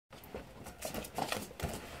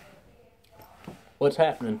What's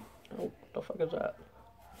happening? Oh, what the fuck is that?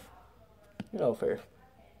 Get off here.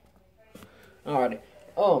 Alrighty.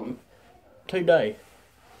 Today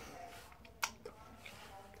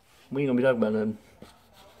we ain't gonna be talking about nothing.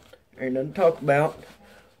 There ain't nothing to talk about.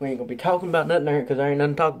 We ain't gonna be talking about nothing there because there ain't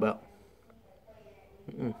nothing to talk about.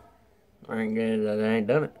 I ain't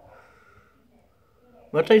done it.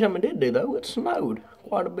 But I'll tell you something I did do though. It snowed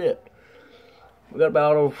quite a bit. We got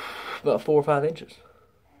about 4 or 5 inches.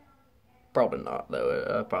 Probably not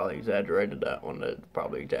though. I probably exaggerated that one.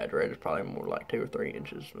 Probably exaggerated. It's probably more like 2 or 3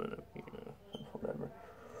 inches. But, you know, whatever.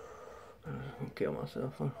 I'll kill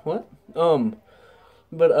myself. What?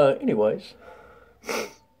 But anyways,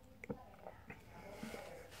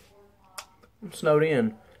 I'm snowed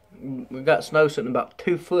in. We got snow sitting about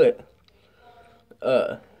 2 foot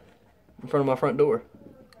in front of my front door.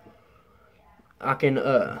 I can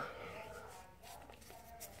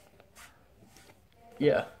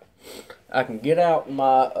yeah, I can get out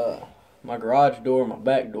my my garage door, my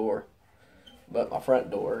back door, but my front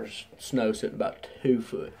door is snow sitting about 2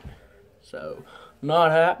 foot. So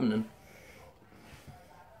not happening.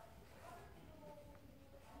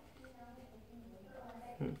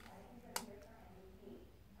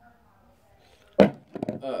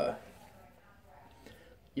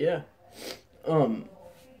 Yeah.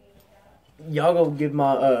 Y'all go give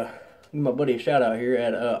my buddy a shout out here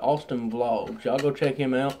at Austin Vlogs. Y'all go check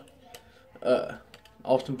him out.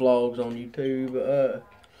 Austin Vlogs on YouTube.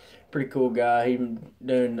 Pretty cool guy. He's been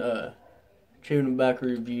doing chewing tobacco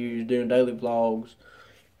reviews, doing daily vlogs.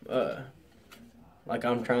 Like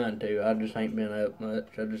I'm trying to. I just ain't been up much.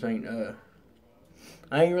 I just ain't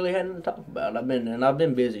I ain't really had anything to talk about. I've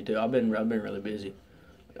been busy too. I've been really busy.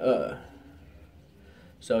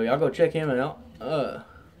 So y'all go check him out.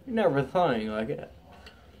 Never thing like that.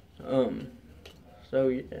 So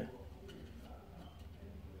yeah.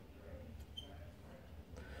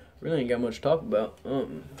 Really ain't got much to talk about. Got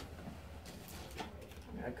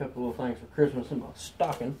a couple of things for Christmas in my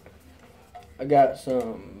stocking. I got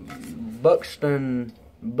some Buxton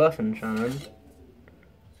Buff and Shine. It's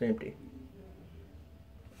empty.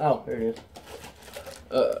 Oh, there it is.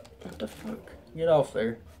 What the fuck? Get off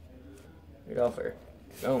there. Get off there.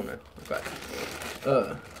 Go on there. Okay.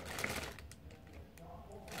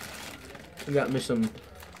 I got me some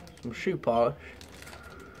shoe polish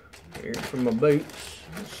here for my boots.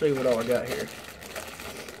 Let's see what all I got here.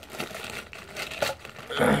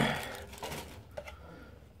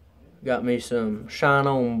 Got me some Shine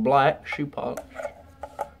On Black shoe polish.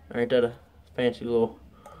 Ain't that a fancy little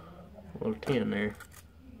tin there?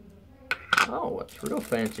 Oh, that's real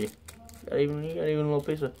fancy. You got even a little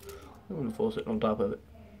piece of aluminum foil sitting on top of it.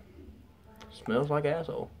 Smells like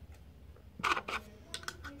asshole.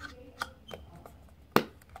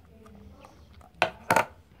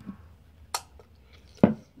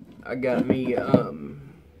 I got me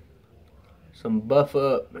some Buff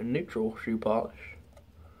Up and Neutral shoe polish.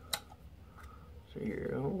 See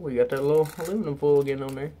here, oh, we got that little aluminum foil again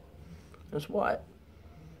on there. That's white.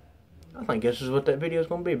 I think this is what that video is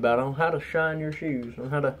going to be about, on how to shine your shoes, on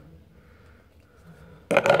how to.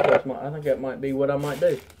 I think that might be what I might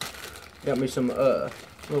do. Got me some little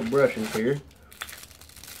brushes here.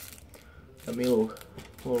 Got me a little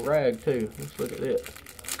rag too. Let's look at this.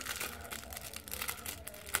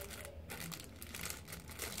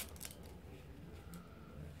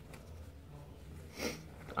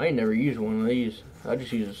 I ain't never used one of these. I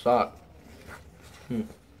just use a sock.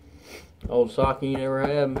 Old sock you never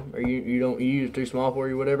had, or you use too small for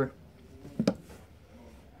you, whatever.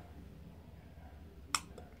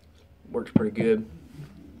 Works pretty good.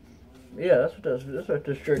 Yeah, that's what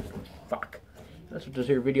this shirt. Fuck. That's what this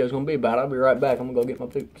here video is gonna be about. I'll be right back. I'm gonna go get my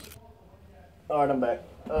boots. All right, I'm back.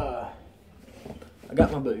 I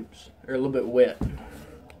got my boots. They're a little bit wet.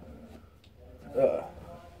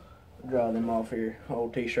 Dry them off here.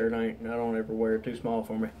 Old t-shirt I don't ever wear it, too small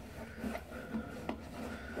for me.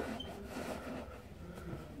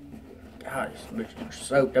 God, these bitches are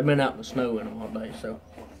soaked. I've been out in the snow in them all day, so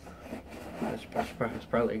that's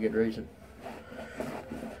probably a good reason.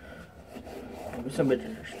 Maybe some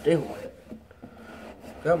bitches are still wet.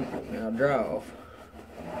 Come on, now dry off.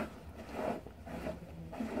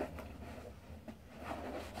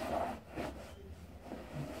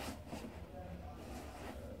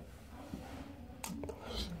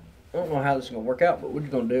 I don't know how this is going to work out, but we're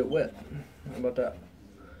just going to do it wet. How about that?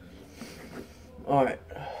 Alright.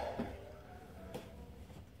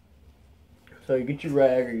 So you get your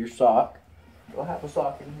rag or your sock. Do I have a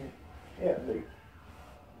sock in here? Yeah, I do.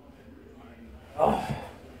 Oh.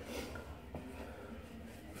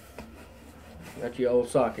 Got your old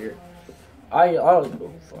sock here. Oh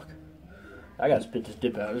fuck. I gotta spit this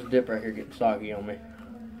dip out. This dip right here getting soggy on me.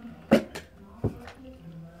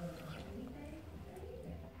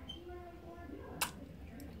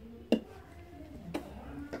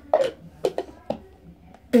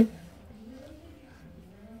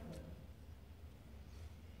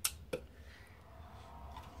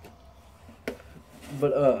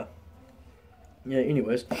 But yeah,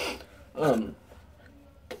 anyways, I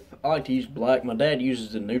like to use black. My dad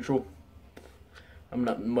uses the neutral. I'm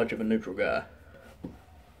not much of a neutral guy.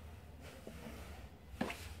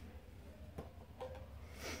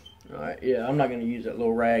 Alright, yeah, I'm not going to use that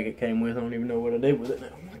little rag it came with. I don't even know what I did with it now.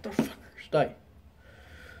 Motherfucker, stay.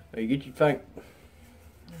 Now you get your finger.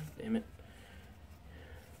 Damn it.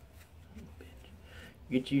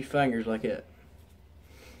 Get your fingers like that.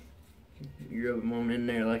 You rub them on in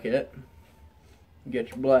there like that. You got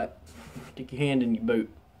your black. Stick your hand in your boot.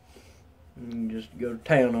 And you just go to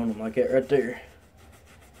town on them like that right there.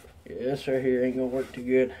 Yeah, this right here ain't gonna work too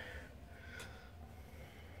good.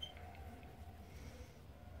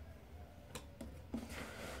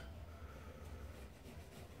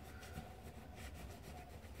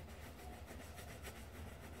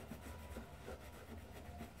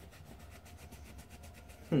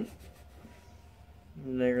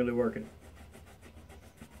 It ain't really working.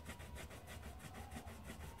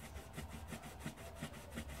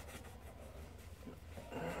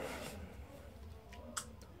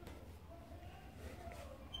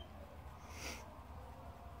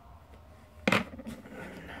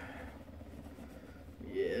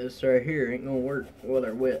 This right here ain't gonna work while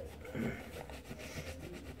they're wet.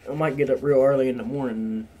 I might get up real early in the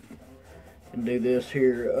morning and do this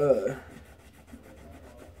here.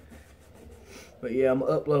 But yeah, I'm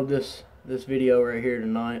gonna upload this video right here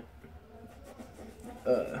tonight.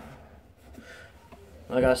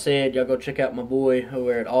 Like I said, y'all go check out my boy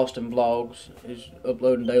over at Austin Vlogs. He's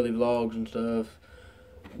uploading daily vlogs and stuff,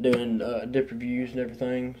 doing dip reviews and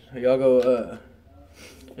everything. So y'all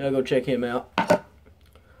go check him out.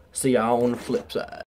 See y'all on the flip side.